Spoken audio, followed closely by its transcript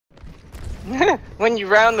When you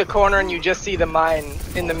round the corner and you just see the mine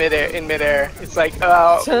in the midair, it's like,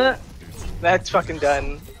 oh, that's fucking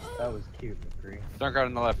done. That was cute, McCree. Junkrat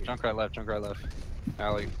on the left, Junkrat left, Junkrat left.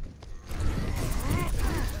 Alley.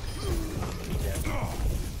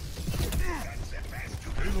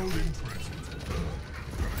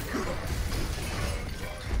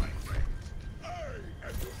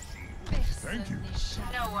 Thank you.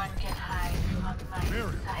 No one can hide from my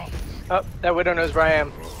sight. Oh, that widow knows where I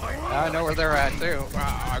am. I know where they're at too.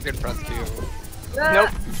 Wow, I'm good press to you. Nope.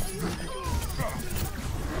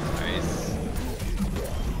 Nice.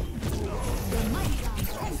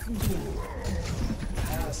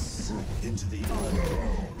 Pass into the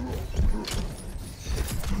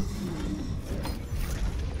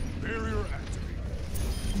barrier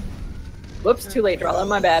activated. Whoops, too late, Dorado.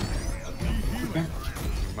 My bad. We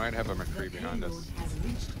might have a McCree behind us.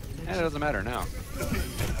 And it doesn't matter now.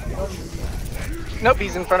 Nope,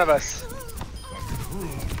 he's in front of us.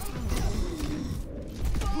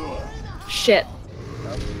 Shit.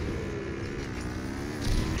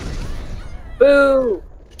 Boo!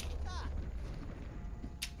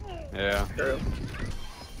 Yeah. True.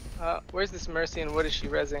 Where's this Mercy and what is she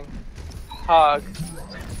rezzing? Hog.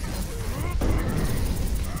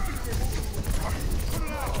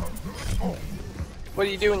 What do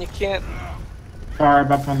you do when you can't?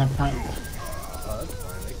 Far up on the point. Oh, that's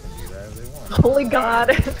fine. They can do that if they want. Holy God.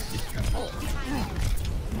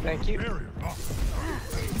 Thank you. Barrier up.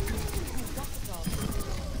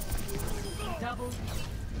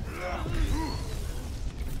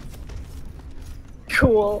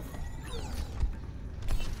 Cool.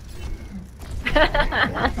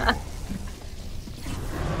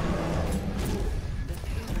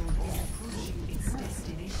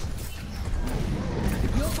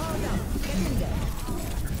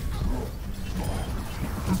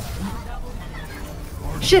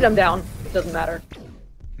 Shit, I'm down. It doesn't matter.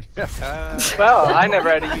 Well, I never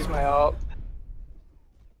had to use my ult.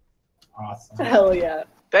 Awesome. Hell yeah.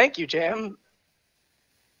 Thank you, Jam.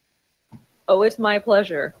 Oh, it's my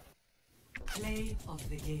pleasure. Play of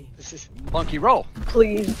the game. This is. Monkey roll.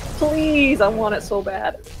 Please, please, I want it so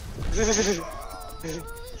bad.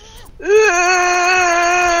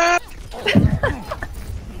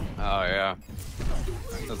 Oh yeah.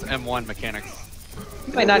 Those M1 mechanics.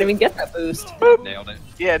 You might not even get that boost. Nailed it.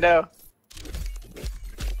 Yeah, no.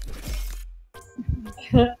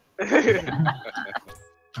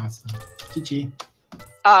 Awesome. GG.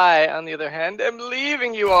 I, on the other hand, am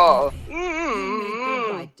leaving you all. You made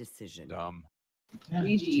the right decision. Dumb. Yeah,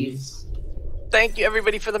 GG's. Thank you,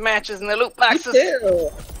 everybody, for the matches and the loot Me boxes. too.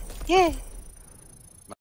 Yeah.